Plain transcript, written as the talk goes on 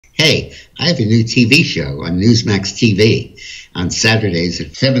Hey, I have a new TV show on Newsmax TV on Saturdays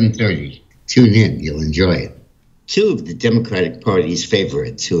at 7:30. Tune in. You'll enjoy it. Two of the Democratic Party's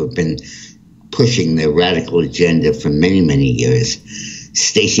favorites who have been pushing their radical agenda for many, many years,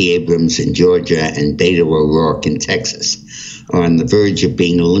 Stacey Abrams in Georgia and Beto O'Rourke in Texas, are on the verge of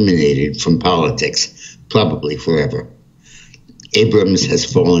being eliminated from politics, probably forever. Abrams has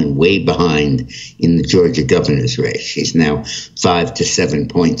fallen way behind in the Georgia governor's race. She's now 5 to 7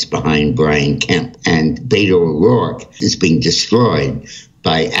 points behind Brian Kemp. And Beto O'Rourke is being destroyed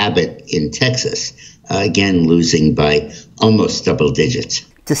by Abbott in Texas, again losing by almost double digits.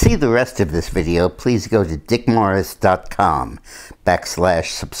 To see the rest of this video, please go to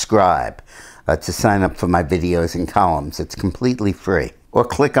dickmorris.com/subscribe to sign up for my videos and columns. It's completely free. Or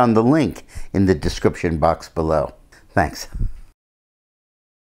click on the link in the description box below. Thanks.